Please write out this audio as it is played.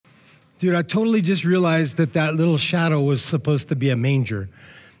Dude, I totally just realized that little shadow was supposed to be a manger.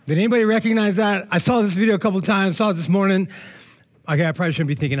 Did anybody recognize that? I saw this video a couple of times, saw it this morning. Okay, I probably shouldn't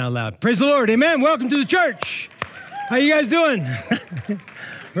be thinking out loud. Praise the Lord, amen. Welcome to the church. How you guys doing?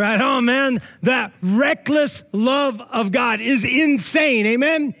 Right on, man. That reckless love of God is insane,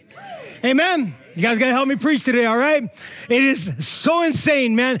 amen? Amen. You guys got to help me preach today, all right? It is so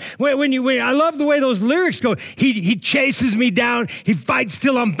insane, man. When I love the way those lyrics go. He chases me down. He fights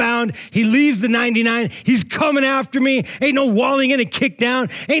till I'm bound. He leaves the 99. He's coming after me. Ain't no walling in and kick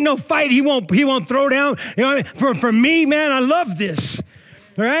down. Ain't no fight he won't throw down. You know what I mean? For me, man, I love this.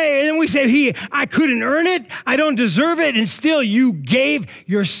 All right? And then we say, I couldn't earn it. I don't deserve it. And still you gave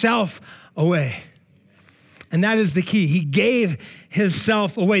yourself away. And that is the key. He gave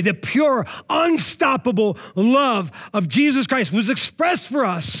himself away. The pure, unstoppable love of Jesus Christ was expressed for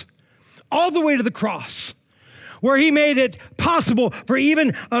us all the way to the cross, where he made it possible for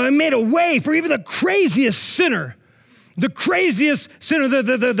made a way for even the craziest sinner, the craziest life,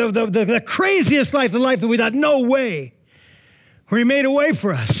 the life that we thought, no way, where he made a way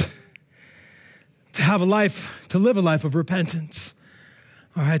for us to live a life of repentance,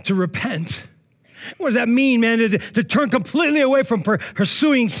 all right, to repent. What does that mean, man? To turn completely away from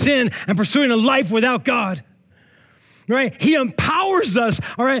pursuing sin and pursuing a life without God, right? He empowers us,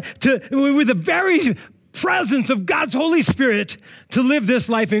 all right, with the very presence of God's Holy Spirit to live this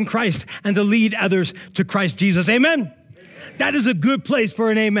life in Christ and to lead others to Christ Jesus. Amen? That is a good place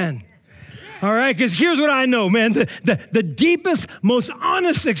for an amen. All right, because here's what I know, man. The deepest, most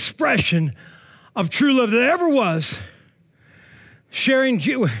honest expression of true love that ever was sharing...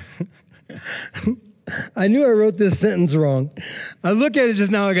 I knew I wrote this sentence wrong. I look at it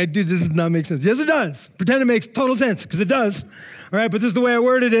just now like, dude, this does not make sense. Yes, it does. Pretend it makes total sense, because it does. All right, but this is the way I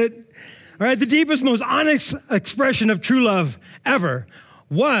worded it. All right, the deepest, most honest expression of true love ever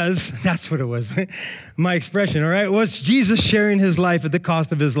that's what it was, my expression, all right, was Jesus sharing his life at the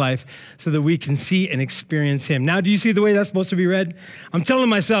cost of his life so that we can see and experience him. Now, do you see the way that's supposed to be read? I'm telling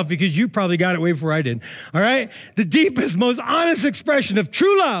myself because you probably got it way before I did, all right? The deepest, most honest expression of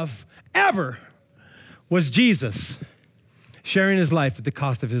true love ever was Jesus sharing his life at the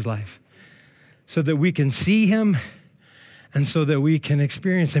cost of his life so that we can see him and so that we can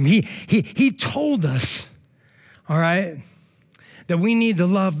experience him. He told us, all right, that we need to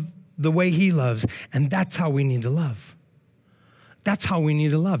love the way he loves, and that's how we need to love. That's how we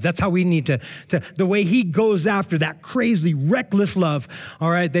need to love. That's how we need to the way he goes after that crazy, reckless love, all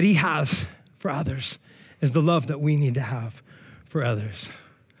right, that he has for others is the love that we need to have for others.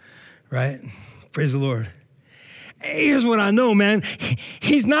 Right? Praise the Lord. Here's what I know, man.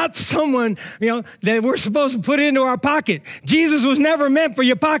 He's not someone, that we're supposed to put into our pocket. Jesus was never meant for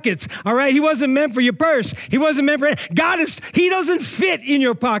your pockets, all right? He wasn't meant for your purse. He wasn't meant for, he doesn't fit in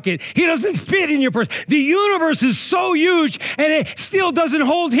your pocket. He doesn't fit in your purse. The universe is so huge and it still doesn't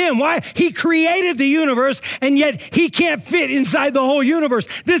hold him. Why? He created the universe and yet he can't fit inside the whole universe.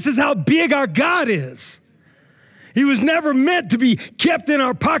 This is how big our God is. He was never meant to be kept in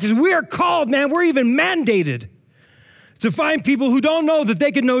our pockets. We are called, man, we're even mandated to find people who don't know that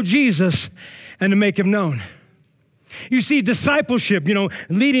they can know Jesus and to make him known. You see, discipleship,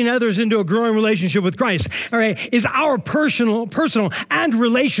 leading others into a growing relationship with Christ, all right, is our personal and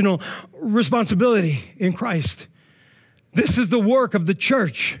relational responsibility in Christ. This is the work of the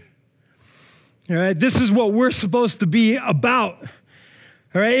church. All right, this is what we're supposed to be about.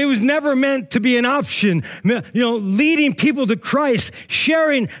 All right, it was never meant to be an option. Leading people to Christ,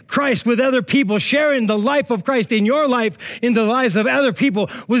 sharing Christ with other people, sharing the life of Christ in your life, in the lives of other people,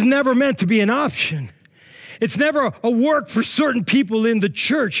 was never meant to be an option. It's never a work for certain people in the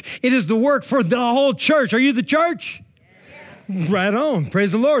church. It is the work for the whole church. Are you the church? Yes. Right on.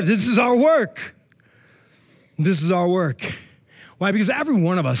 Praise the Lord. This is our work. This is our work. Why? Because every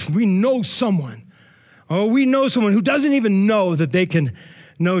one of us, we know someone who doesn't even know that they can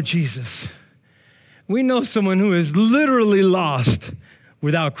know Jesus. We know someone who is literally lost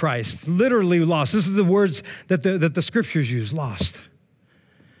without Christ, literally lost. This is the words that the scriptures use, lost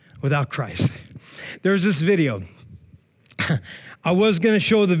without Christ. There's this video. I was going to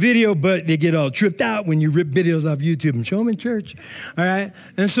show the video, but they get all tripped out when you rip videos off YouTube and show them in church, all right?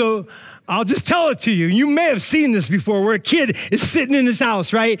 And so I'll just tell it to you. You may have seen this before where a kid is sitting in his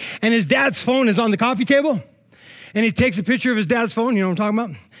house, right? And his dad's phone is on the coffee table. And he takes a picture of his dad's phone. You know what I'm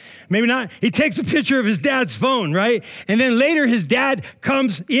talking about? Maybe not. He takes a picture of his dad's phone, right? And then later his dad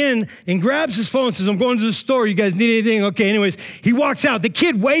comes in and grabs his phone and says, I'm going to the store. You guys need anything? Okay, anyways. He walks out. The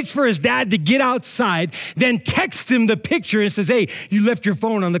kid waits for his dad to get outside, then texts him the picture and says, hey, you left your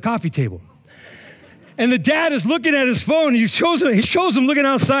phone on the coffee table. And the dad is looking at his phone. He shows him looking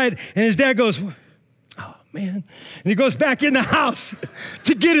outside, and his dad goes, oh, man. And he goes back in the house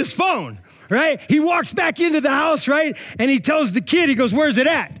to get his phone, right? He walks back into the house, right? And he tells the kid, he goes, where's it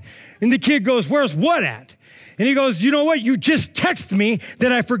at? And the kid goes, where's what at? And he goes, you know what? You just texted me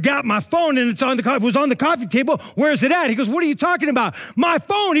that I forgot my phone and it was on the coffee table. Where's it at? He goes, what are you talking about? My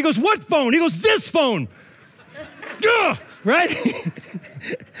phone. He goes, what phone? He goes, this phone. Ugh, right?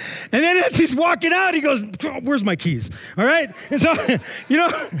 And then as he's walking out, he goes, where's my keys? All right? And so,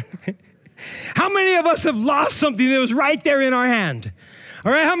 how many of us have lost something that was right there in our hand?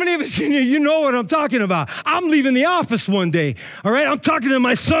 All right, how many of us, you know what I'm talking about? I'm leaving the office one day, all right? I'm talking to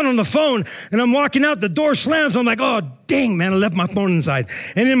my son on the phone, and I'm walking out, the door slams. I'm like, oh, dang, man, I left my phone inside.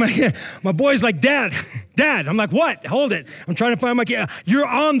 And then my boy's like, Dad. I'm like, what? Hold it. I'm trying to find my key. You're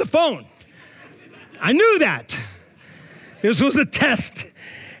on the phone. I knew that. This was a test,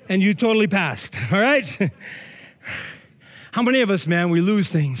 and you totally passed, all right? How many of us, man, we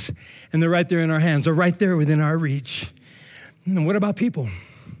lose things, and they're right there in our hands, or right there within our reach. And what about people?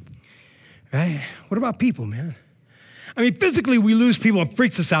 Right? What about people, man? I mean, physically, we lose people. It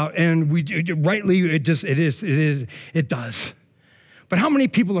freaks us out, and it does. But how many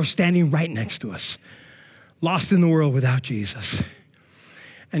people are standing right next to us, lost in the world without Jesus,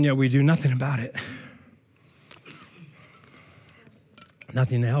 and yet we do nothing about it?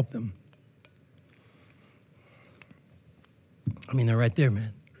 Nothing to help them. I mean, they're right there,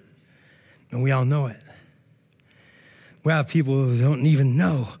 man, and we all know it. We have people who don't even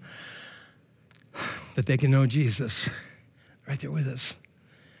know that they can know Jesus right there with us.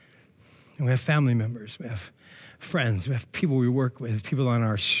 And we have family members, we have friends, we have people we work with, people on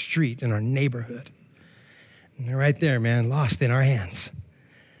our street, in our neighborhood. And they're right there, man, lost in our hands.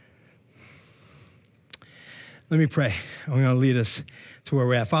 Let me pray. I'm going to lead us to where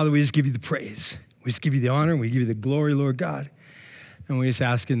we're at. Father, we just give you the praise. We just give you the honor. We give you the glory, Lord God. And we just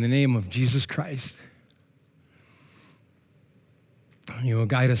ask in the name of Jesus Christ, you will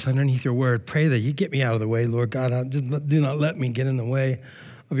guide us underneath your word. Pray that you get me out of the way, Lord God. Do not let me get in the way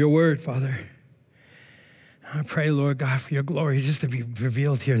of your word, Father. I pray, Lord God, for your glory just to be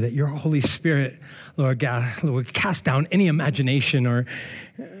revealed here, that your Holy Spirit, Lord God, would cast down any imagination or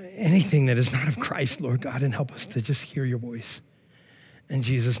anything that is not of Christ, Lord God, and help us to just hear your voice. In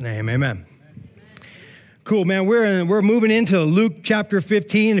Jesus' name, amen. Cool, man. We're moving into Luke chapter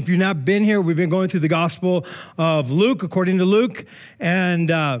 15. If you've not been here, we've been going through the Gospel of Luke, according to Luke, and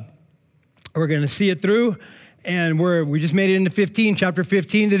we're going to see it through. And we just made it into chapter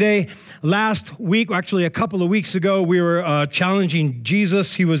 15 today. Last week, actually a couple of weeks ago, we were challenging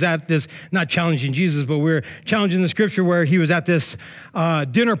Jesus. He was at this, not challenging Jesus, but we were challenging the scripture where he was at this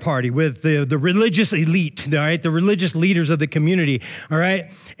dinner party with the religious elite, all right, the religious leaders of the community, all right?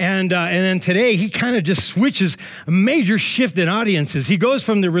 And then today, he kind of just switches a major shift in audiences. He goes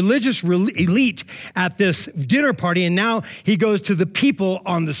from the religious elite at this dinner party, and now he goes to the people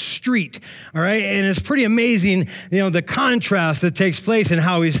on the street, all right? And it's pretty amazing, the contrast that takes place and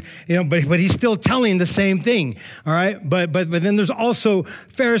how he's, but he's still telling the same thing, all right? But then there's also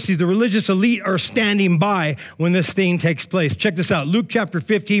Pharisees, the religious elite are standing by when this thing takes place. Check this out. Luke chapter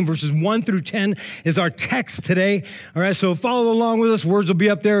 15, verses 1 through 10 is our text today, all right? So follow along with us. Words will be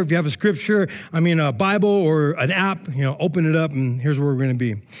up there. If you have a Bible or an app, open it up, and here's where we're going to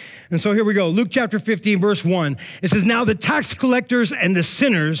be. And so here we go. Luke chapter 15, verse 1. It says, now the tax collectors and the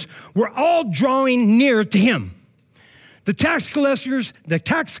sinners were all drawing near to him. The tax collectors,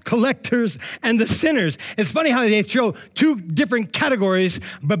 and the sinners. It's funny how they show two different categories,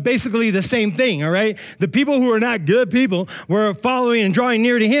 but basically the same thing, all right? The people who are not good people were following and drawing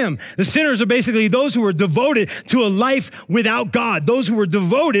near to him. The sinners are basically those who were devoted to a life without God, those who were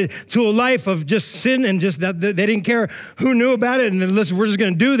devoted to a life of just sin and just that they didn't care who knew about it, and listen, we're just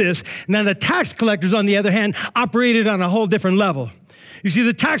going to do this. And then the tax collectors, on the other hand, operated on a whole different level. You see,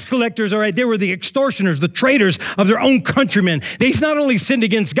 the tax collectors, all right, they were the extortioners, the traitors of their own countrymen. They not only sinned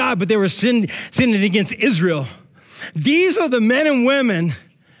against God, but they were sinning against Israel. These are the men and women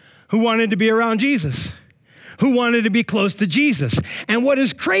who wanted to be around Jesus, who wanted to be close to Jesus. And what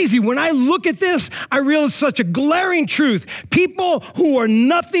is crazy, when I look at this, I realize such a glaring truth. People who are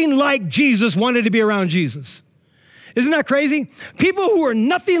nothing like Jesus wanted to be around Jesus. Isn't that crazy? People who are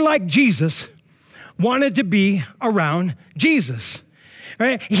nothing like Jesus wanted to be around Jesus.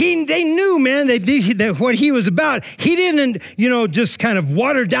 Right? They knew, man, that what he was about. He didn't, just kind of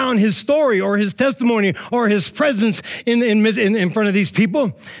water down his story or his testimony or his presence in front of these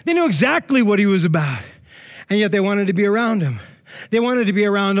people. They knew exactly what he was about, and yet they wanted to be around him. They wanted to be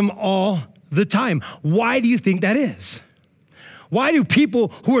around him all the time. Why do you think that is? Why do people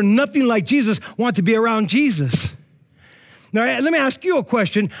who are nothing like Jesus want to be around Jesus? Now, let me ask you a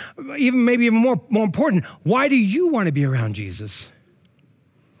question, maybe even more important. Why do you want to be around Jesus?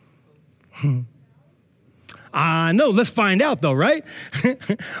 No, let's find out though, right?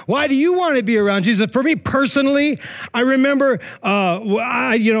 Why do you want to be around Jesus? For me personally, I remember,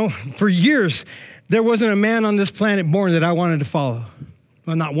 for years, there wasn't a man on this planet born that I wanted to follow.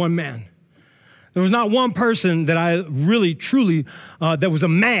 Well, not one man. There was not one person that I really, truly, that was a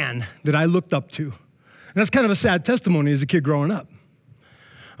man that I looked up to. And that's kind of a sad testimony as a kid growing up.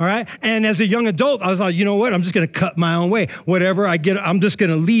 All right? And as a young adult, I was like, you know what? I'm just going to cut my own way. Whatever I get, I'm just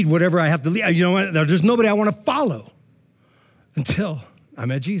going to lead whatever I have to lead. You know what? There's nobody I want to follow until I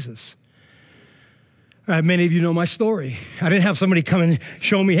met Jesus. All right, many of you know my story. I didn't have somebody come and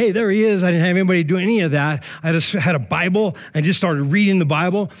show me, hey, there he is. I didn't have anybody do any of that. I just had a Bible and just started reading the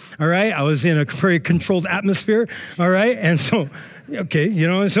Bible. All right? I was in a very controlled atmosphere. All right? And so, okay,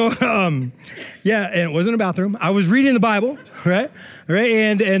 and it wasn't a bathroom. I was reading the Bible, right?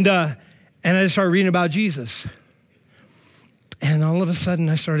 And I started reading about Jesus. And all of a sudden,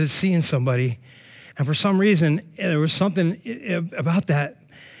 I started seeing somebody. And for some reason, there was something about that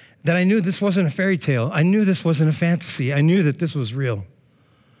I knew this wasn't a fairy tale. I knew this wasn't a fantasy. I knew that this was real.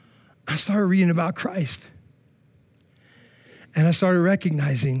 I started reading about Christ. And I started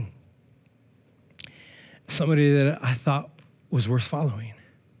recognizing somebody that I thought was worth following.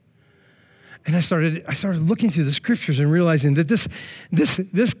 And I started looking through the scriptures and realizing that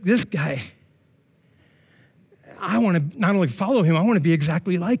this guy, I want to not only follow him, I want to be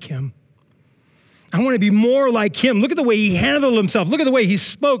exactly like him. I want to be more like him. Look at the way he handled himself. Look at the way he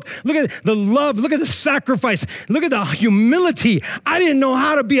spoke. Look at the love. Look at the sacrifice. Look at the humility. I didn't know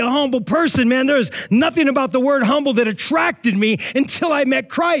how to be a humble person, man. There's nothing about the word humble that attracted me until I met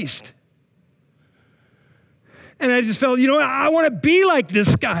Christ. And I just felt, I want to be like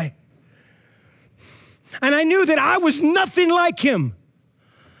this guy. And I knew that I was nothing like him.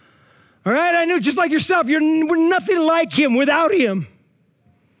 All right? I knew just like yourself, we're nothing like him without him.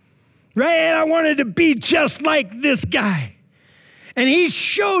 Right? And I wanted to be just like this guy. And he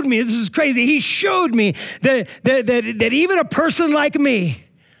showed me, this is crazy, he showed me that even a person like me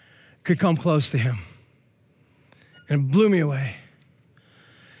could come close to him. And it blew me away.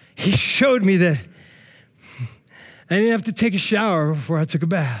 He showed me that I didn't have to take a shower before I took a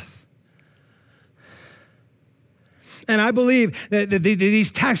bath. And I believe that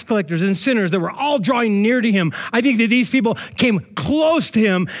these tax collectors and sinners that were all drawing near to him, I think that these people came close to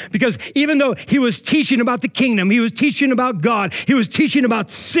him because even though he was teaching about the kingdom, he was teaching about God, he was teaching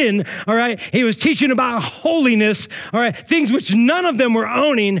about sin, all right? He was teaching about holiness, all right? Things which none of them were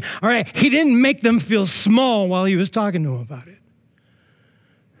owning, all right? He didn't make them feel small while he was talking to them about it.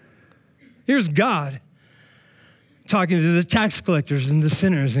 Here's God talking to the tax collectors and the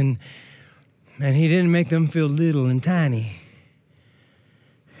sinners, and he didn't make them feel little and tiny.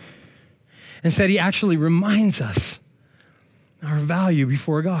 Instead, he actually reminds us our value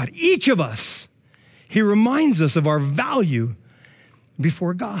before God. Each of us, he reminds us of our value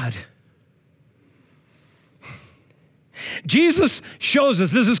before God. Jesus shows us,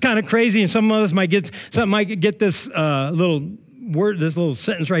 this is kind of crazy, and some of us might get this little word, this little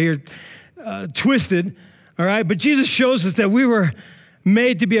sentence right here twisted, all right? But Jesus shows us that we were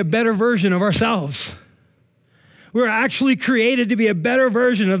made to be a better version of ourselves. We were actually created to be a better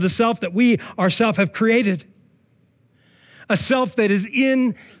version of the self that we ourselves have created. A self that is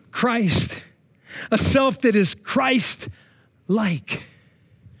in Christ. A self that is Christ-like.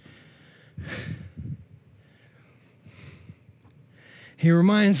 He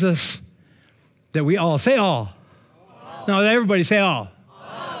reminds us that we all, say all. No, everybody say all.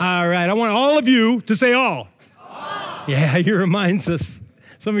 All right, I want all of you to say all. Yeah, he reminds us.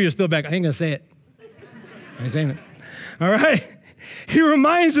 Some of you are still back. I ain't going to say it. I ain't saying it. All right? He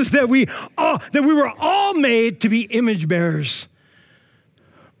reminds us that we were all made to be image bearers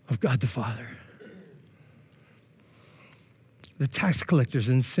of God the Father. The tax collectors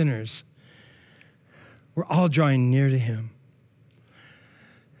and sinners were all drawing near to him.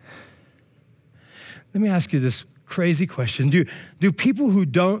 Let me ask you this crazy question. Do people who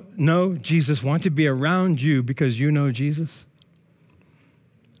don't know Jesus want to be around you because you know Jesus?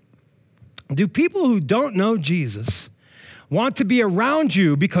 Do people who don't know Jesus want to be around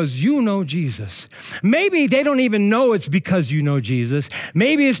you because you know Jesus? Maybe they don't even know it's because you know Jesus.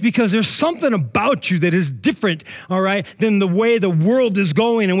 Maybe it's because there's something about you that is different, all right, than the way the world is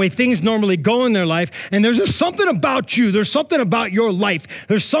going and the way things normally go in their life. And there's just something about you. There's something about your life.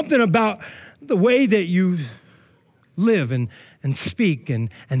 There's something about the way that you live and speak and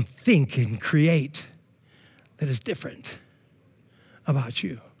think and create that is different. about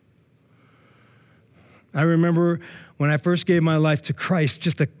you. I remember when I first gave my life to Christ,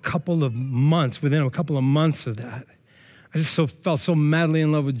 just within a couple of months of that, I just felt so madly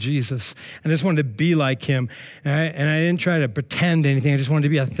in love with Jesus. And I just wanted to be like him. And I didn't try to pretend anything. I just wanted to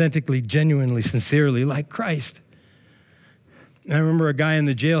be authentically, genuinely, sincerely like Christ. And I remember a guy in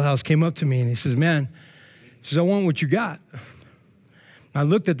the jailhouse came up to me and he says, man, I want what you got. I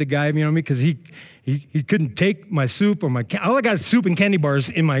looked at the guy, because he couldn't take my soup or all I got is soup and candy bars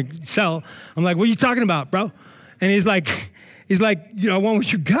in my cell. I'm like, what are you talking about, bro? And he's like, I want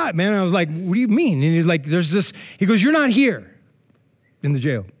what you got, man. And I was like, what do you mean? And he's like, he goes, you're not here in the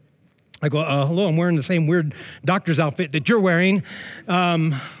jail. I go, hello, I'm wearing the same weird doctor's outfit that you're wearing.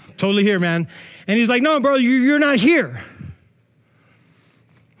 Totally here, man. And he's like, no, bro, you're not here.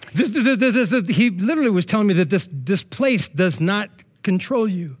 He literally was telling me that this place does not control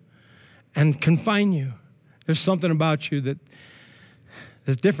you and confine you. There's something about you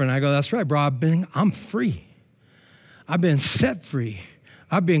that's different. I go, that's right, bro. I'm free. I've been set free.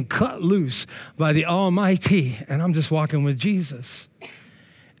 I've been cut loose by the Almighty, and I'm just walking with Jesus.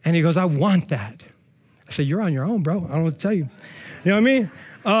 And he goes, I want that. I said, you're on your own, bro. I don't know what to tell you. You know what I mean?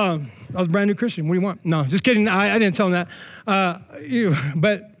 I was a brand new Christian. What do you want? No, just kidding. I didn't tell him that.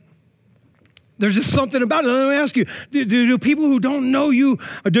 But there's just something about it. Let me ask you, do people who don't know you,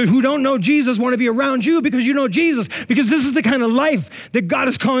 who don't know Jesus want to be around you because you know Jesus? Because this is the kind of life that God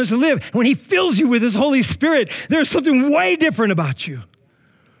is calling us to live. When he fills you with his Holy Spirit, there's something way different about you.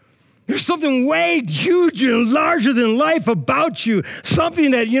 There's something way huge and larger than life about you.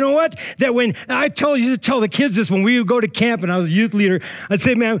 Something that, that when I used to tell the kids this when we would go to camp and I was a youth leader, I'd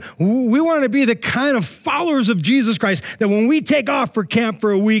say, man, we want to be the kind of followers of Jesus Christ that when we take off for camp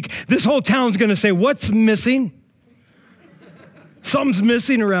for a week, this whole town's going to say, what's missing? Something's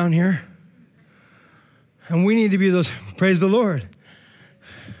missing around here. And we need to be those, praise the Lord.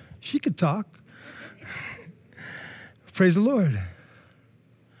 She could talk. Praise the Lord.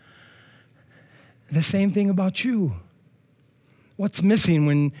 The same thing about you. What's missing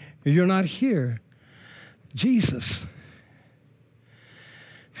when you're not here? Jesus.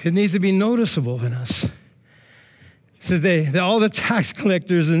 It needs to be noticeable in us. It says all the tax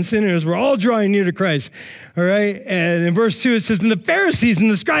collectors and sinners were all drawing near to Christ. All right? And in verse 2, it says, and the Pharisees and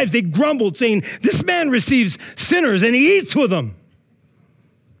the scribes, they grumbled, saying, this man receives sinners and he eats with them.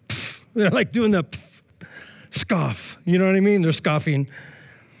 They're like doing the scoff. You know what I mean? They're scoffing.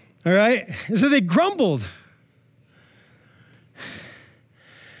 All right? And so they grumbled.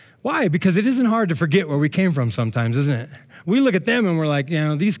 Why? Because it isn't hard to forget where we came from sometimes, isn't it? We look at them and we're like,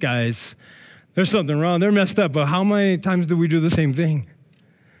 these guys, there's something wrong. They're messed up. But how many times do we do the same thing?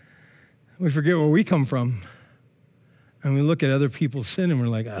 We forget where we come from. And we look at other people's sin and we're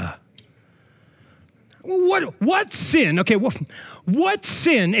like, What sin? Okay, what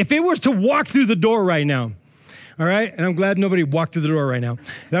sin, if it was to walk through the door right now, all right? And I'm glad nobody walked through the door right now.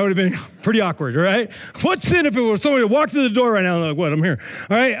 That would have been pretty awkward, all right? What sin if it was somebody to walk through the door right now and like, what, I'm here,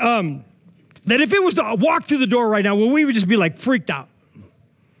 all right? That if it was to walk through the door right now, we would just be like freaked out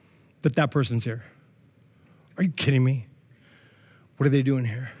that person's here. Are you kidding me? What are they doing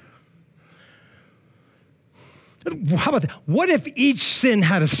here? How about that? What if each sin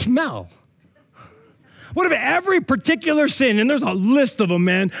had a smell? What if every particular sin, and there's a list of them,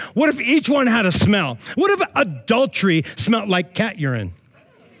 man, what if each one had a smell? What if adultery smelled like cat urine?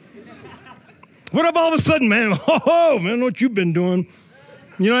 What if all of a sudden, man, what you've been doing?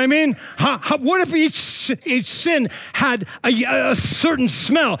 You know what I mean? What if each sin had a certain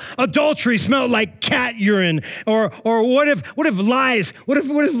smell? Adultery smelled like cat urine, or what if lies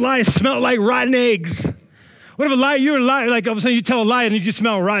smelled like rotten eggs? What if you're a lie, like all of a sudden you tell a lie and you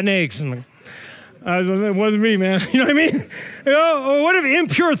smell rotten eggs? It wasn't me, man. You know what I mean? Or what if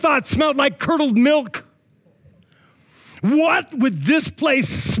impure thoughts smelled like curdled milk? What would this place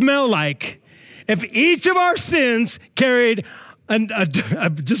smell like if each of our sins carried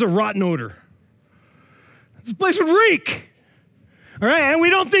just a rotten odor? This place would reek. All right, and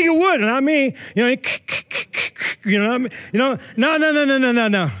we don't think it would. And I mean, no.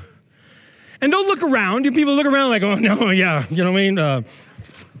 And don't look around. People look around like, oh no, yeah, you know what I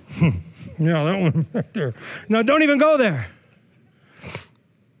mean? Yeah, that one right there. No, don't even go there.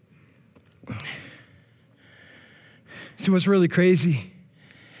 See, what's really crazy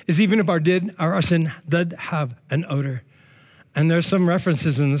is even if our sin did have an odor, and there's some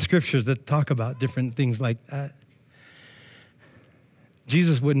references in the scriptures that talk about different things like that,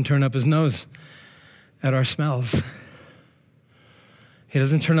 Jesus wouldn't turn up his nose at our smells. He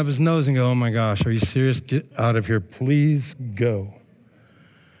doesn't turn up his nose and go, oh my gosh, are you serious? Get out of here, please go.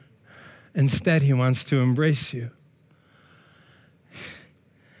 Instead, he wants to embrace you.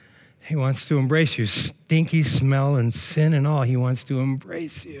 He wants to embrace you. Stinky smell and sin and all. He wants to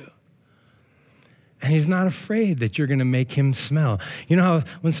embrace you. And he's not afraid that you're going to make him smell. You know how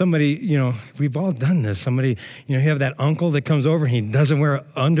when somebody, we've all done this. Somebody, you have that uncle that comes over and he doesn't wear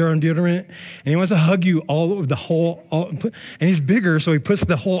underarm deodorant and he wants to hug you all over and he's bigger, so he puts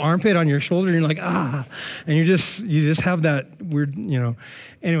the whole armpit on your shoulder and you're like, ah. And you just have that weird,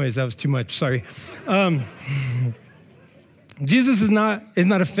 Anyways, that was too much. Sorry. Jesus is not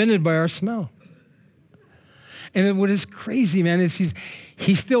offended by our smell. And what is crazy, man, is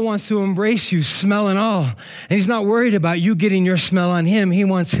he still wants to embrace you, smell and all. And he's not worried about you getting your smell on him. He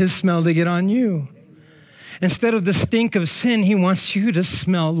wants his smell to get on you. Instead of the stink of sin, he wants you to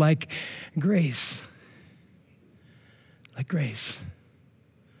smell like grace. Like grace.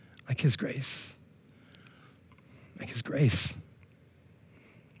 Like his grace. Like his grace.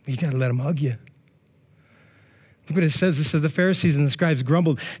 You got to let him hug you. Look what it says. It says the Pharisees and the scribes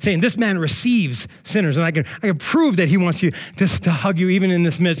grumbled, saying, this man receives sinners. And I can prove that he wants you to hug you even in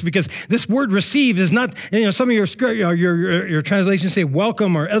this midst, because this word receive is not, some of your translations say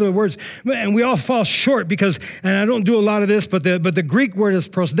welcome or other words, and we all fall short because, and I don't do a lot of this, but the Greek word is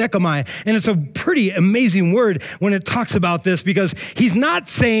prosdekomai, and it's a pretty amazing word when it talks about this, because he's not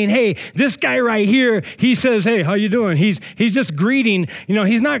saying, hey, this guy right here, he says, hey, how you doing? He's just greeting,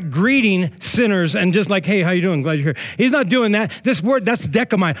 he's not greeting sinners and just like, hey, how you doing? Glad you're here. He's not doing that. This word, that's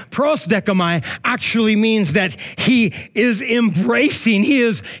dekomai. Prosdekomai actually means that he is embracing. He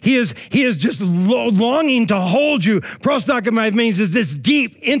is just longing to hold you. Prosdekomai means is this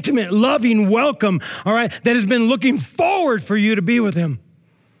deep, intimate, loving welcome, all right, that has been looking forward for you to be with him.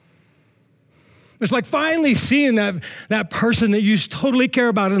 It's like finally seeing that person that you totally care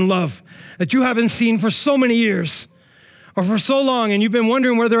about and love, that you haven't seen for so many years. Or for so long, and you've been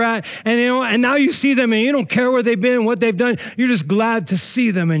wondering where they're at, and now you see them, and you don't care where they've been, what they've done. You're just glad to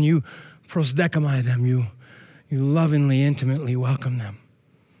see them, and you prosdekomai them. You lovingly, intimately welcome them.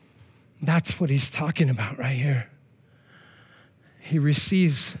 That's what he's talking about right here. He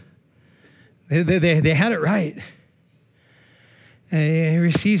receives. They had it right. And he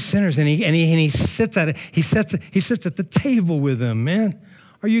receives sinners, and he sits at the table with them. Man,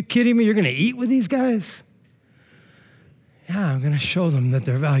 are you kidding me? You're going to eat with these guys? Yeah, I'm going to show them that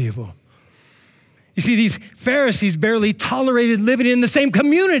they're valuable. You see, these Pharisees barely tolerated living in the same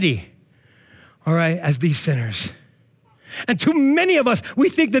community, all right, as these sinners. And too many of us, we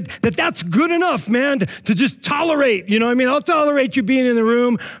think that's good enough, man, to just tolerate. I'll tolerate you being in the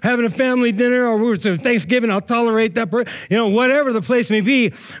room, having a family dinner, or Thanksgiving, I'll tolerate that, whatever the place may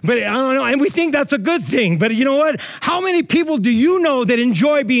be. But I don't know, and we think that's a good thing. But you know what? How many people do you know that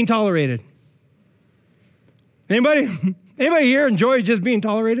enjoy being tolerated? Anybody here enjoy just being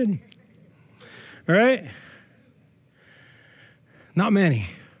tolerated? All right? Not many.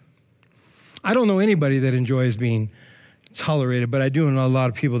 I don't know anybody that enjoys being tolerated, but I do know a lot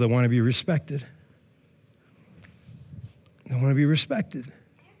of people that want to be respected. They want to be respected.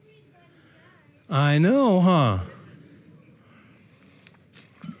 I know, huh?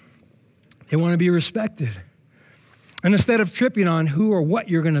 They want to be respected. And instead of tripping on who or what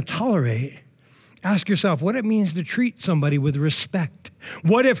you're going to tolerate, ask yourself what it means to treat somebody with respect.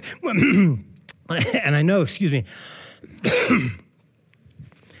 What if, and I know, excuse me,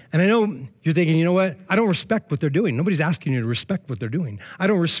 and I know you're thinking, you know what? I don't respect what they're doing. Nobody's asking you to respect what they're doing. I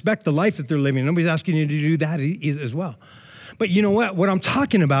don't respect the life that they're living. Nobody's asking you to do that as well. But you know what? What I'm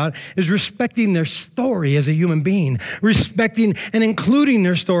talking about is respecting their story as a human being, respecting and including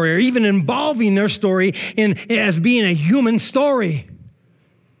their story, or even involving their story as being a human story.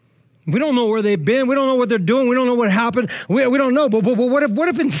 We don't know where they've been. We don't know what they're doing. We don't know what happened. We don't know. But what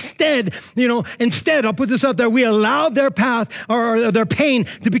if instead, I'll put this up there, we allowed their path or their pain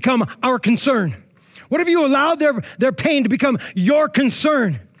to become our concern? What if you allowed their pain to become your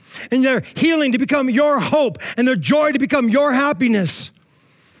concern, and their healing to become your hope, and their joy to become your happiness?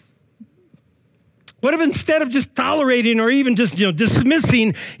 What if instead of just tolerating or even just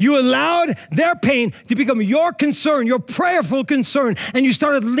dismissing, you allowed their pain to become your concern, your prayerful concern, and you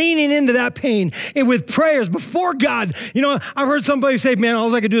started leaning into that pain and with prayers before God? I've heard somebody say, man,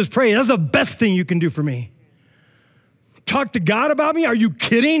 all I can do is pray. That's the best thing you can do for me. Talk to God about me? Are you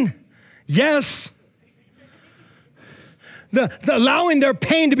kidding? Yes. The allowing their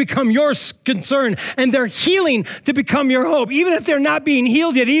pain to become your concern and their healing to become your hope. Even if they're not being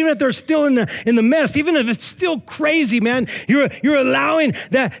healed yet, even if they're still in the mess, even if it's still crazy, man, you're allowing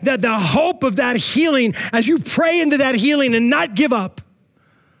that the hope of that healing as you pray into that healing and not give up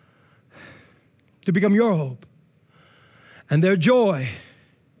to become your hope and their joy.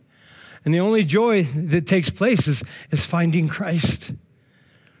 And the only joy that takes place is finding Christ.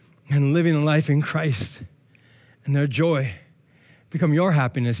 and living a life in Christ, and their joy become your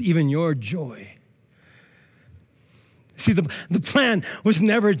happiness, even your joy. See, the plan was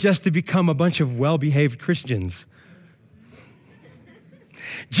never just to become a bunch of well-behaved Christians.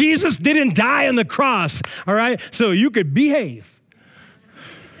 Jesus didn't die on the cross, all right, so you could behave.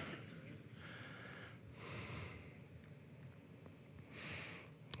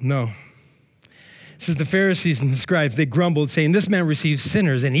 No. This is the Pharisees and the scribes. They grumbled, saying, this man receives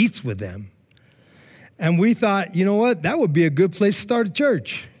sinners and eats with them. And we thought, you know what? That would be a good place to start a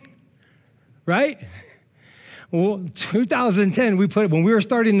church, right? Well, 2010, when we were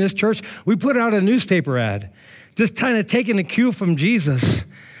starting this church, we put out a newspaper ad, just kind of taking a cue from Jesus.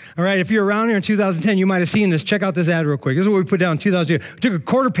 All right, if you're around here in 2010, you might have seen this. Check out this ad real quick. This is what we put down in 2010. We took a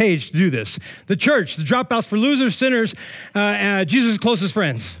quarter page to do this. The church, the dropouts for losers, sinners, Jesus' closest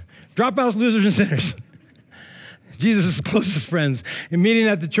friends. Dropouts, losers, and sinners. Jesus' closest friends. A meeting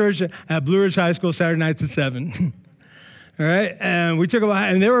at the church at Blue Ridge High School Saturday nights at 7. All right, and we took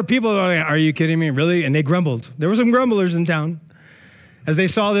about, and there were people that were like, are you kidding me, really? And they grumbled. There were some grumblers in town. As they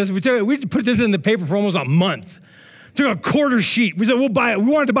saw this, we put this in the paper for almost a month. Took a quarter sheet. We said, we'll buy it. We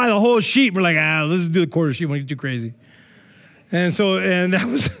wanted to buy the whole sheet. We're like, let's do the quarter sheet. We want to get too crazy. And that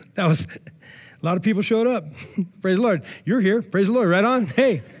was, a lot of people showed up. Praise the Lord. You're here. Praise the Lord. Right on.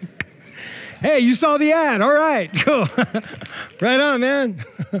 Hey, you saw the ad. All right, cool. Right on, man.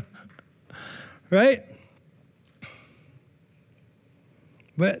 Right?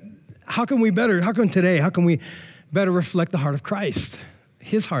 But how can we better reflect the heart of Christ,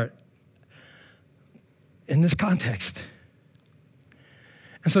 his heart, in this context?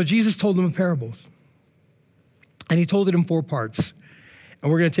 And so Jesus told them parables. And he told it in 4 parts.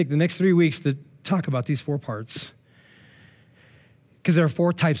 And we're going to take the next 3 weeks to talk about these 4 parts. Because there are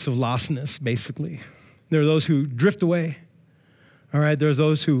 4 types of lostness, basically. There are those who drift away. All right, there's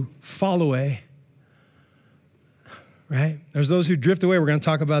those who fall away. Right? There's those who drift away. We're going to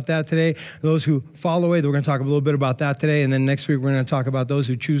talk about that today. Those who fall away, we're going to talk a little bit about that today. And then next week, we're going to talk about those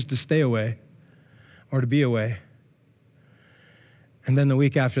who choose to stay away or to be away. And then the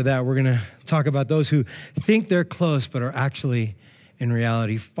week after that, we're going to talk about those who think they're close, but are actually, in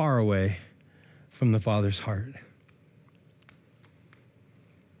reality, far away from the Father's heart.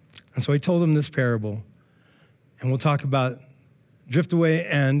 And so he told them this parable. And we'll talk about drift away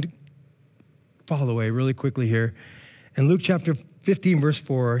and fall away really quickly here. In Luke chapter 15, verse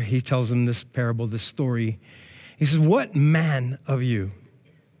 4, he tells them this parable, this story. He says, what man of you,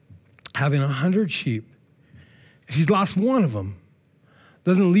 having 100 sheep, if he's lost one of them,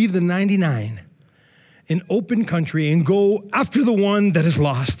 doesn't leave the 99 in open country and go after the one that is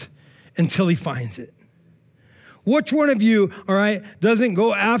lost until he finds it? Which one of you, all right, doesn't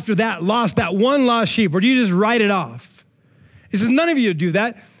go after that one lost sheep, or do you just write it off? He says, none of you do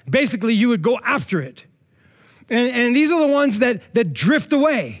that. Basically, you would go after it. And these are the ones that drift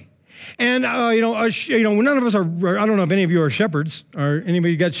away. And, none of us are, I don't know if any of you are shepherds, or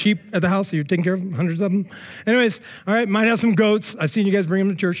anybody got sheep at the house, so you're taking care of them, hundreds of them. Anyways, all right, might have some goats. I've seen you guys bring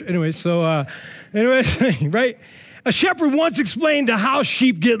them to church. Anyways, right? A shepherd once explained to how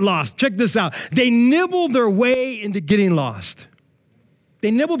sheep get lost. Check this out. They nibble their way into getting lost.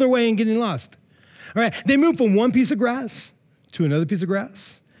 They nibble their way in getting lost. All right, they move from one piece of grass to another piece of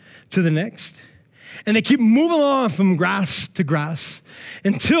grass to the next. And they keep moving along from grass to grass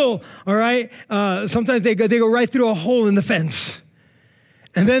until, all right, sometimes they go right through a hole in the fence.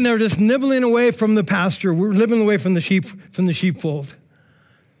 And then they're just nibbling away from the pasture. We're nibbling away from the sheepfold.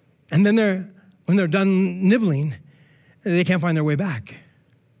 And then when they're done nibbling, they can't find their way back.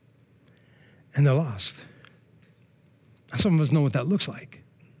 And they're lost. Some of us know what that looks like.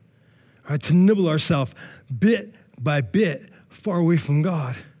 All right, to nibble ourselves bit by bit far away from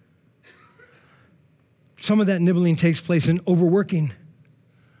God. Some of that nibbling takes place in overworking.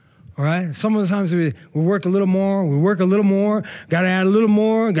 All right? Some of the times we work a little more, got to add a little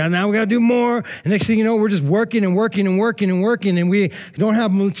more, now we got to do more. And next thing you know, we're just working and working and working and working, and we don't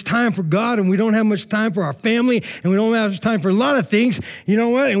have much time for God, and we don't have much time for our family, and we don't have much time for a lot of things. You know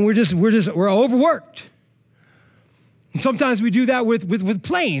what? And we're overworked. And sometimes we do that with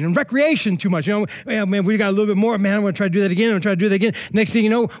playing and recreation too much. You know, yeah, man, we got a little bit more. Man, I'm going to try to do that again. I'm going to try to do that again. Next thing you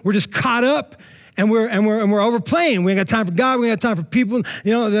know, we're just caught up. And we're overplaying. We ain't got time for God. We ain't got time for people.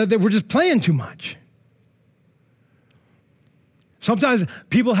 You know, we're just playing too much. Sometimes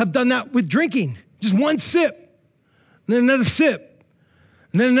people have done that with drinking. Just one sip, and then another sip,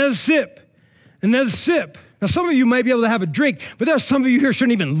 and then another sip, and another sip. Now, some of you might be able to have a drink, but there are some of you here who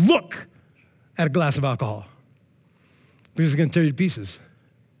shouldn't even look at a glass of alcohol because it's going to tear you to pieces.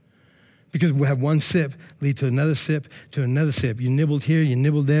 Because we have one sip lead to another sip to another sip. You nibbled here, you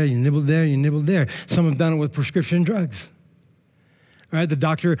nibbled there, you nibbled there, you nibbled there. Some have done it with prescription drugs. All right, the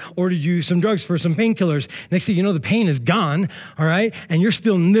doctor ordered you some drugs for some painkillers. Next thing you know, the pain is gone, all right? And you're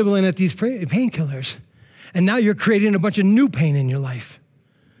still nibbling at these painkillers. And now you're creating a bunch of new pain in your life.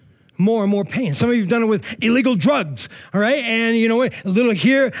 More and more pain. Some of you have done it with illegal drugs, all right? And you know what? A little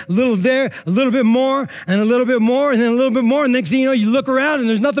here, a little there, a little bit more, and a little bit more, and then a little bit more. And next thing you know, you look around and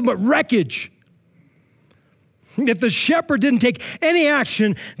there's nothing but wreckage. If the shepherd didn't take any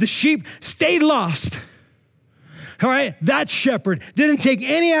action, the sheep stayed lost. All right? That shepherd didn't take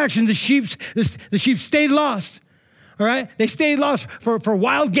any action. The sheep stayed lost. All right? They stayed lost for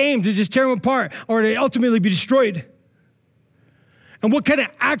wild game to just tear them apart or to ultimately be destroyed. And what kind of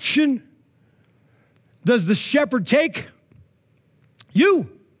action does the shepherd take? You.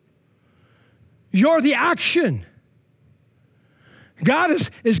 You're the action. God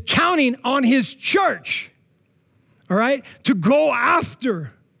is counting on his church, all right, to go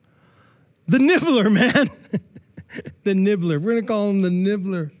after the nibbler, man. The nibbler. We're going to call him the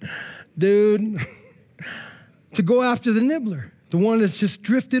nibbler, dude. To go after the nibbler, the one that's just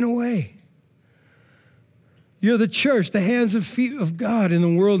drifting away. You're the church, the hands and feet of God in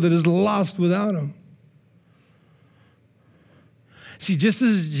the world that is lost without him. See, just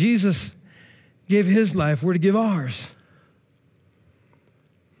as Jesus gave his life, we're to give ours.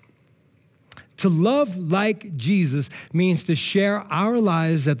 To love like Jesus means to share our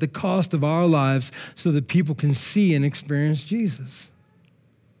lives at the cost of our lives so that people can see and experience Jesus.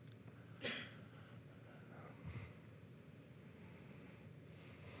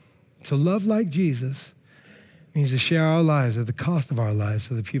 To love like Jesus means to share our lives at the cost of our lives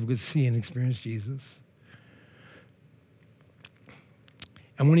so that people could see and experience Jesus.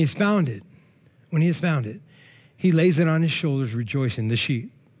 And when he has found it, he lays it on his shoulders, rejoicing, the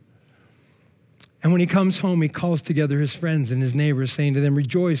sheep. And when he comes home, he calls together his friends and his neighbors, saying to them,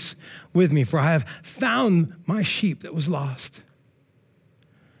 rejoice with me, for I have found my sheep that was lost.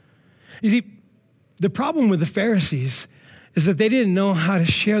 You see, the problem with the Pharisees is that they didn't know how to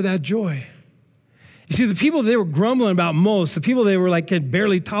share that joy. You see, the people they were grumbling about most, the people they were like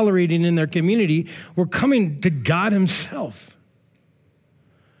barely tolerating in their community, were coming to God himself.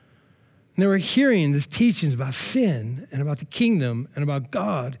 And they were hearing these teachings about sin and about the kingdom and about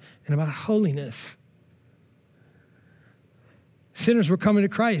God and about holiness. Sinners were coming to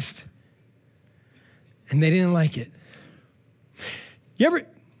Christ, and they didn't like it. You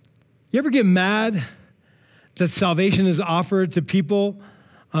ever get mad that salvation is offered to people,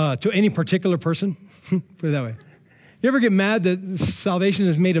 to any particular person? Put it that way. You ever get mad that salvation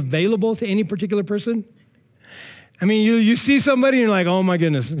is made available to any particular person? I mean, you see somebody and you're like, oh my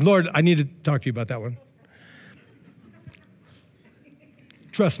goodness, Lord, I need to talk to you about that one.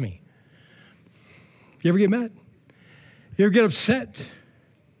 Trust me. You ever get mad? You ever get upset?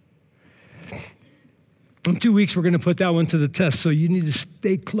 In 2 weeks, we're going to put that one to the test, so you need to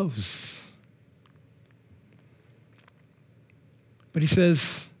stay close. But he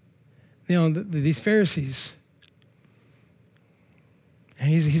says, you know, these Pharisees, and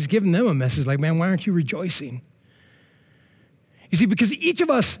he's giving them a message like, man, why aren't you rejoicing? You see, because each of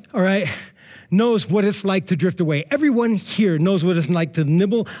us, all right, knows what it's like to drift away. Everyone here knows what it's like to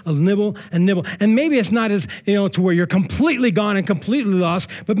nibble. And maybe it's not as, you know, to where you're completely gone and completely lost,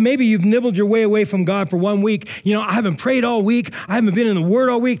 but maybe you've nibbled your way away from God for 1 week. You know, I haven't prayed all week. I haven't been in the Word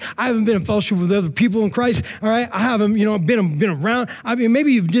all week. I haven't been in fellowship with other people in Christ, all right? I haven't, you know, been around. I mean,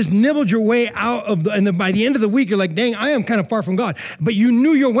 maybe you've just nibbled your way out of and then by the end of the week, you're like, dang, I am kind of far from God. But you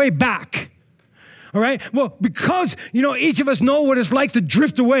knew your way back. All right? Well, because, you know, each of us know what it's like to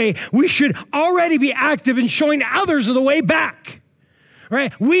drift away, we should already be active in showing others the way back. All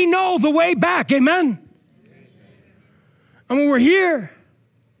right? We know the way back. Amen? I mean, we're here.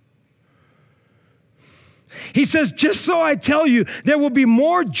 He says, just so I tell you, there will be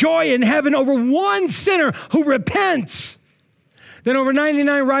more joy in heaven over one sinner who repents than over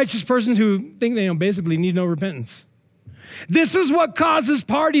 99 righteous persons who think they basically need no repentance. This is what causes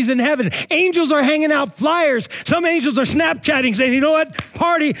parties in heaven. Angels are hanging out flyers. Some angels are Snapchatting saying, you know what?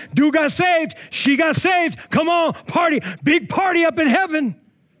 Party. Dude got saved. She got saved. Come on, party. Big party up in heaven.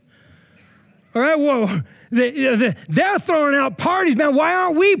 All right, whoa. They're throwing out parties, man. Why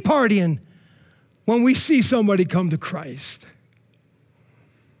aren't we partying when we see somebody come to Christ?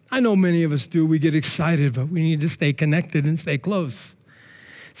 I know many of us do. We get excited, but we need to stay connected and stay close.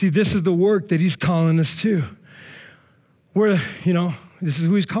 See, this is the work that he's calling us to. This is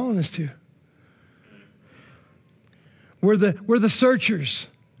who he's calling us to. We're the searchers,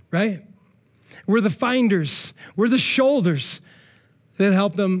 right? We're the finders. We're the shoulders that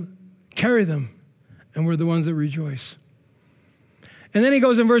help them carry them, and we're the ones that rejoice. And then he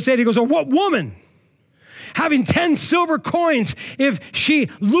goes in verse 8, he goes, or what woman, having 10 silver coins, if she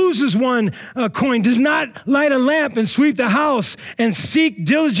loses one coin, does not light a lamp and sweep the house and seek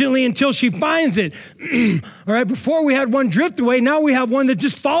diligently until she finds it? All right, before we had one drift away, now we have one that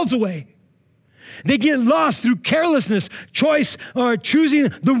just falls away. They get lost through carelessness, choice, or choosing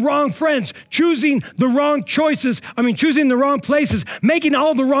the wrong friends, choosing the wrong choosing the wrong places, making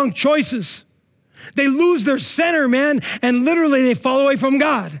all the wrong choices. They lose their center, man, and literally they fall away from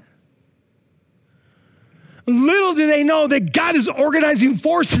God. Little do they know that God is organizing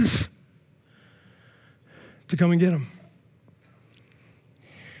forces to come and get them.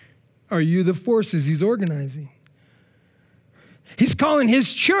 Are you the forces he's organizing? He's calling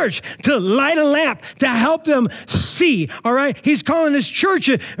his church to light a lamp, to help them see, all right? He's calling his church,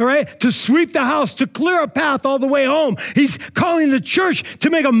 all right, to sweep the house, to clear a path all the way home. He's calling the church to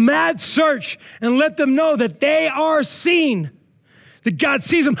make a mad search and let them know that they are seen, that God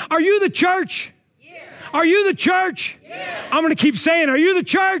sees them. Are you the church? Yeah. Are you the church? Yeah. I'm going to keep saying, are you the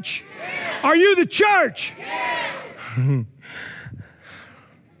church? Yeah. Are you the church? Yeah.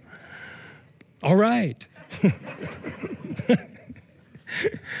 All right.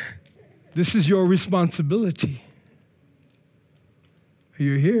 This is your responsibility.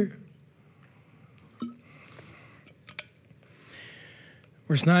 You're here.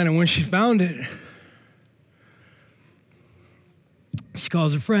 Verse 9, and when she found it, she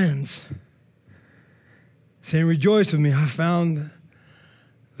calls her friends, saying, rejoice with me, I found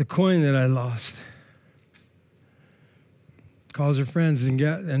the coin that I lost. Calls her friends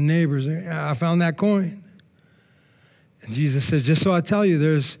and neighbors, I found that coin. And Jesus says, just so I tell you,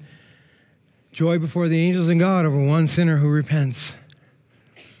 there's joy before the angels and God over one sinner who repents.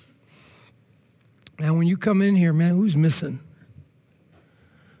 Now, when you come in here, man, who's missing?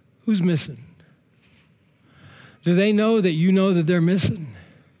 Who's missing? Do they know that you know that they're missing?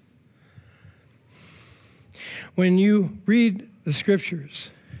 When you read the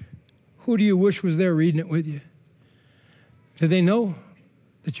scriptures, who do you wish was there reading it with you? Do they know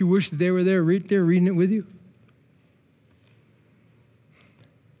that you wish that they were there reading it with you?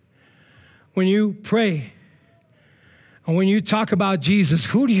 When you pray, and when you talk about Jesus,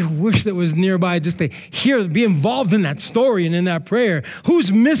 who do you wish that was nearby just to be involved in that story and in that prayer?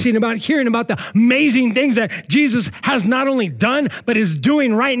 Who's missing about hearing about the amazing things that Jesus has not only done, but is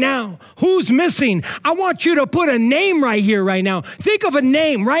doing right now? Who's missing? I want you to put a name right here, right now. Think of a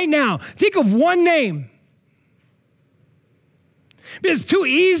name right now. Think of one name. It's too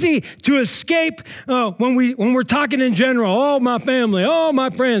easy to escape when we're talking in general. Oh, my family, oh, my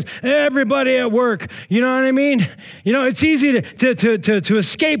friends, everybody at work. You know what I mean? You know, it's easy to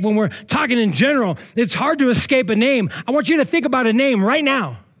escape when we're talking in general. It's hard to escape a name. I want you to think about a name right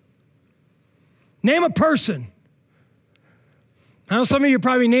now. Name a person. I know some of you are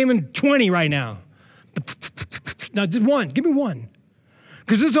probably naming 20 right now. Now, just one. Give me one.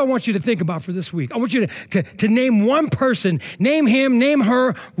 Because this is what I want you to think about for this week. I want you to name one person. Name him, name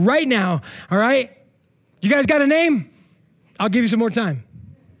her right now, all right? You guys got a name? I'll give you some more time.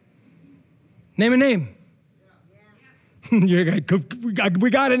 Name a name. Yeah.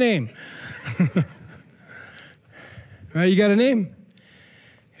 We got a name. All right, you got a name?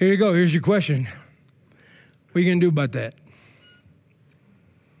 Here you go. Here's your question. What are you going to do about that?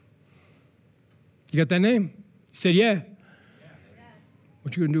 You got that name? You said, yeah.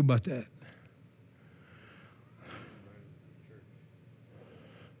 What you going to do about that?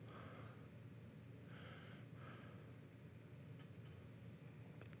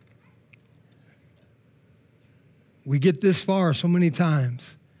 We get this far so many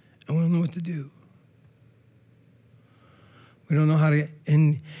times, and we don't know what to do. We don't know how to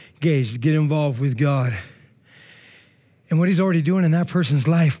engage, to get involved with God and what he's already doing in that person's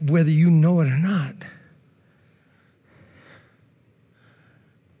life, whether you know it or not.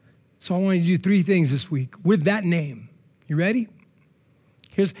 So I want you to do 3 things this week with that name. You ready?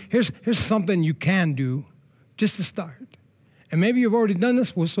 Here's something you can do just to start. And maybe you've already done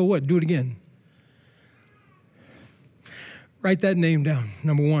this. Well, so what? Do it again. Write that name down.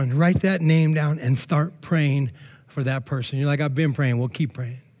 Number 1, write that name down and start praying for that person. You're like, I've been praying. Well, keep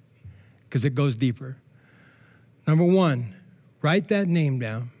praying because it goes deeper. Number 1, write that name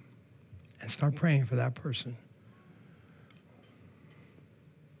down and start praying for that person.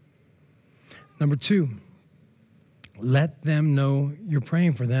 Number 2, let them know you're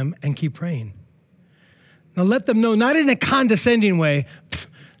praying for them and keep praying. Now let them know, not in a condescending way,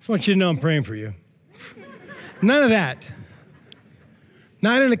 just want you to know I'm praying for you. None of that.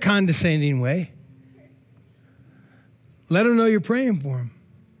 Not in a condescending way. Let them know you're praying for them.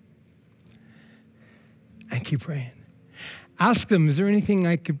 keep praying. Ask them, is there anything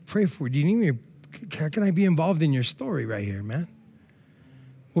I could pray for? Do you need me? How can I be involved in your story right here, man?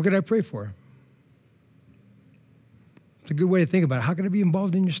 What could I pray for? It's a good way to think about it. How can I be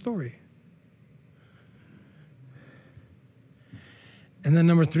involved in your story? And then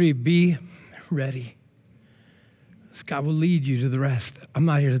number 3, be ready. God will lead you to the rest. I'm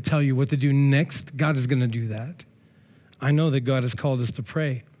not here to tell you what to do next. God is going to do that. I know that God has called us to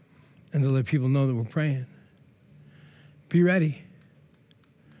pray and to let people know that we're praying. Be ready.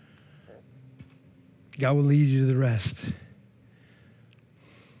 God will lead you to the rest.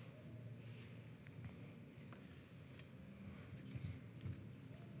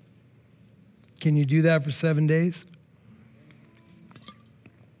 Can you do that for 7 days?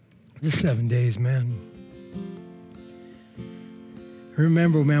 Just 7 days, man.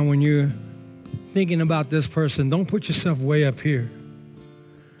 Remember, man, when you're thinking about this person, don't put yourself way up here.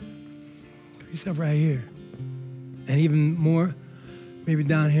 Put yourself right here. And even more, maybe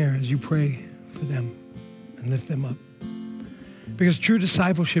down here as you pray for them and lift them up. Because true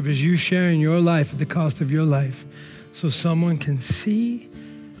discipleship is you sharing your life at the cost of your life so someone can see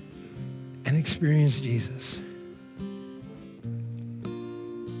and experience Jesus.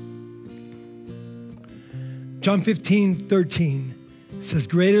 John 15:13 says,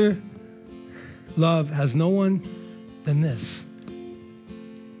 greater love has no one than this,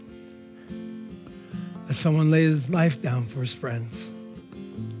 that someone lays his life down for his friends.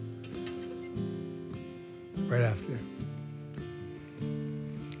 Right after.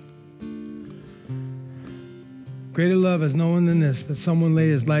 Greater love has no one than this, that someone lay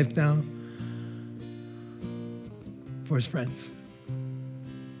his life down for his friends.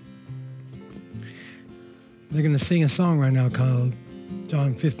 They're going to sing a song right now called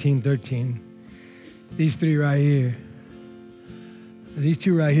John 15:13. These 3 right here. These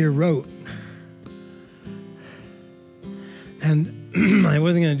 2 right here wrote. And I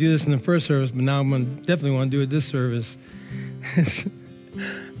wasn't going to do this in the first service, but now I'm going to definitely want to do it this service.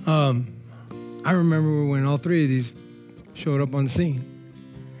 I remember when all 3 of these showed up on the scene.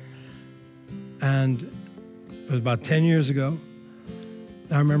 And it was about 10 years ago.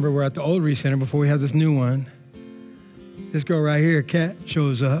 I remember we're at the old Recenter before we had this new one. This girl right here, Kat,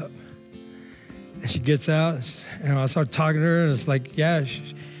 shows up. And she gets out. And I start talking to her, and it's like, yeah,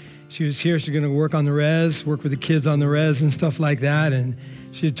 she was here. She's going to work on the res, work with the kids on the res and stuff like that. And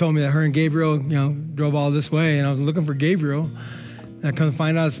she had told me that her and Gabriel, drove all this way. And I was looking for Gabriel. And I come to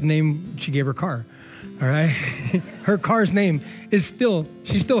find out it's the name she gave her car. All right? Her car's name is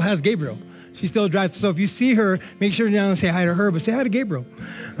she still has Gabriel. She still drives. So if you see her, make sure you don't say hi to her, but say hi to Gabriel.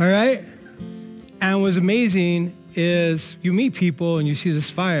 All right? And what's amazing is you meet people and you see this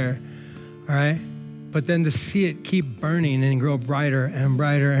fire, all right? But then to see it keep burning and grow brighter and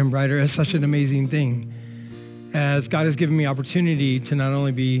brighter and brighter is such an amazing thing. As God has given me opportunity to not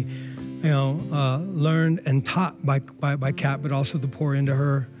only be, learned and taught by Kat, but also to pour into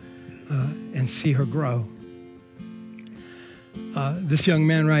her and see her grow. This young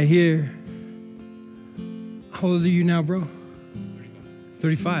man right here, how old are you now, bro?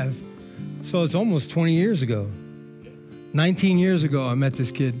 35. So it's almost 20 years ago. 19 years ago, I met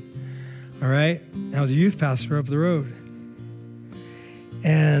this kid. All right? I was a youth pastor up the road.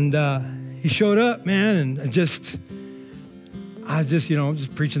 And he showed up, man, and I was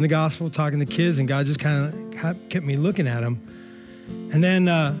just preaching the gospel, talking to kids, and God just kind of kept me looking at him. And then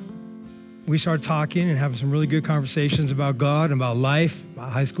we started talking and having some really good conversations about God and about life,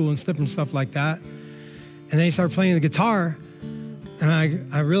 about high school and stuff like that. And then he started playing the guitar, and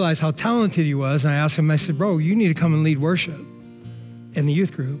I realized how talented he was, and I asked him, I said, bro, you need to come and lead worship in the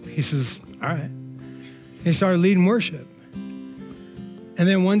youth group. He says, all right. And he started leading worship. And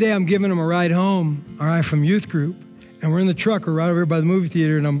then one day I'm giving him a ride home, all right, from youth group, and we're in the truck, we're right over here by the movie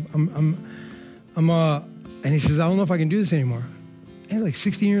theater, and and he says, I don't know if I can do this anymore. And he's like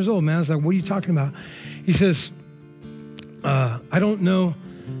 16 years old, man. I was like, what are you talking about? He says, I don't know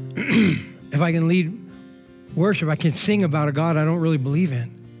if I can lead worship. I can sing about a God I don't really believe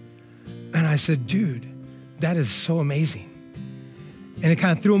in. And I said, dude, that is so amazing. And it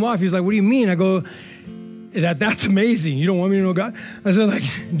kind of threw him off. He was like, what do you mean? I go, that's amazing. You don't want me to know God? I said, like,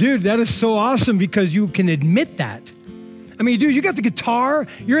 dude, that is so awesome because you can admit that. I mean, dude, you got the guitar.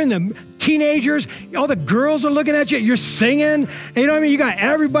 You're in the teenagers. All the girls are looking at you. You're singing. And you know what I mean? You got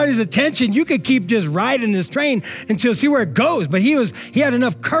everybody's attention. You could keep just riding this train until see where it goes. But he had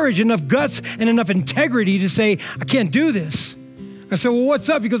enough courage, enough guts, and enough integrity to say, I can't do this. I said, well, what's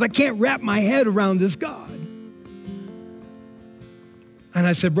up? He goes, I can't wrap my head around this God. And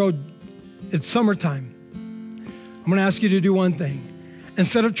I said, bro, it's summertime. I'm going to ask you to do one thing.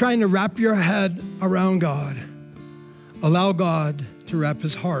 Instead of trying to wrap your head around God, allow God to wrap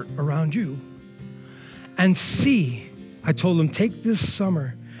his heart around you. And see, I told him, take this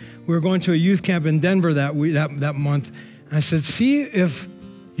summer. We were going to a youth camp in Denver that month. And I said, see if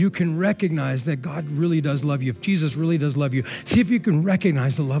you can recognize that God really does love you, if Jesus really does love you. See if you can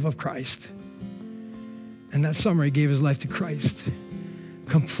recognize the love of Christ. And that summer, he gave his life to Christ,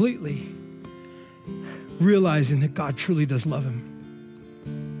 completely realizing that God truly does love him.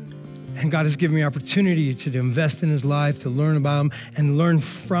 And God has given me opportunity to invest in his life, to learn about him, and learn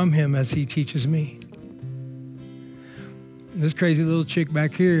from him as he teaches me. This crazy little chick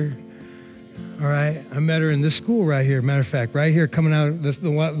back here, all right, I met her in this school right here. Matter of fact, right here, coming out of this, the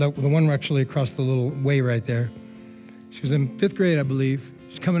one actually across the little way right there. She was in 5th grade, I believe.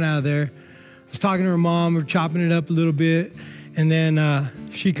 She's coming out of there. I was talking to her mom. We're chopping it up a little bit. And then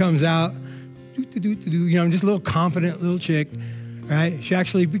she comes out, just a little confident little chick, right? She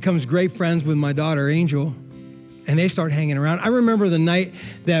actually becomes great friends with my daughter, Angel. And they start hanging around. I remember the night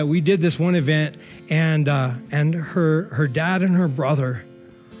that we did this one event, and her dad and her brother,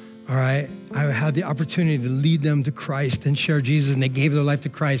 all right, I had the opportunity to lead them to Christ and share Jesus, and they gave their life to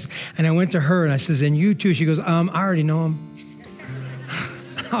Christ. And I went to her and I says, and you too? She goes, I already know him.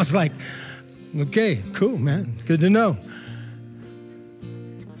 I was like, okay, cool, man. Good to know.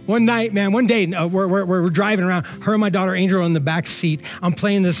 One day, we're driving around. Her and my daughter Angel are in the back seat. I'm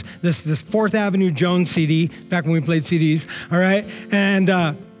playing this 4th Avenue Jones CD, back when we played CDs, all right?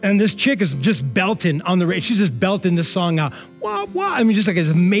 And this chick is just belting on the radio. She's just belting this song out. Wah, wah. I mean, just like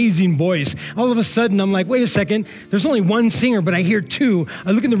this amazing voice. All of a sudden, I'm like, wait a second. There's only one singer, but I hear two. I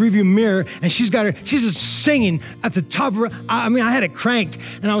look in the rearview mirror, and she's just singing at the top of her. I had it cranked,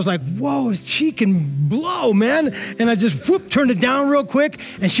 and I was like, whoa, she can blow, man. And I just turned it down real quick,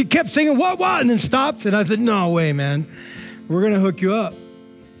 and she kept singing, wah, wah, and then stopped. And I said, no way, man. We're going to hook you up.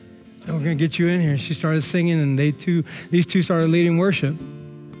 And we're going to get you in here. She started singing, and these two started leading worship.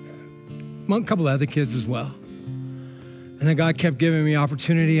 A couple of other kids as well. And then God kept giving me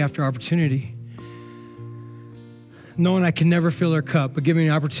opportunity after opportunity, knowing I can never fill her cup, but giving me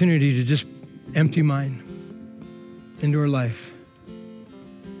an opportunity to just empty mine into her life.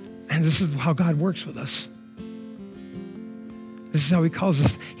 And this is how God works with us. This is how he calls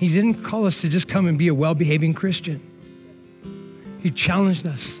us. He didn't call us to just come and be a well-behaving Christian. He challenged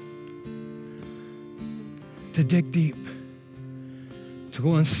us to dig deep, to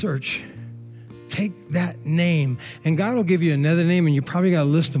go and search. Take that name, and God will give you another name, and you probably got a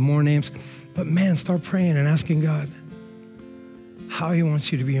list of more names. But man, start praying and asking God how he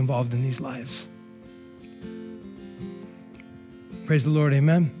wants you to be involved in these lives. Praise the Lord,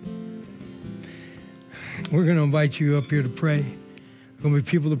 amen. We're going to invite you up here to pray. There's going to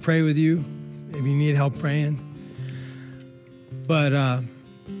be people to pray with you if you need help praying. But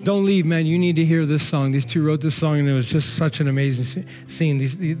don't leave, man. You need to hear this song. These two wrote this song, and it was just such an amazing scene.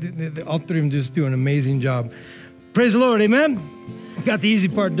 All three of them just do an amazing job. Praise the Lord, amen? Got the easy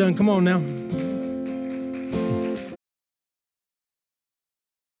part done. Come on now.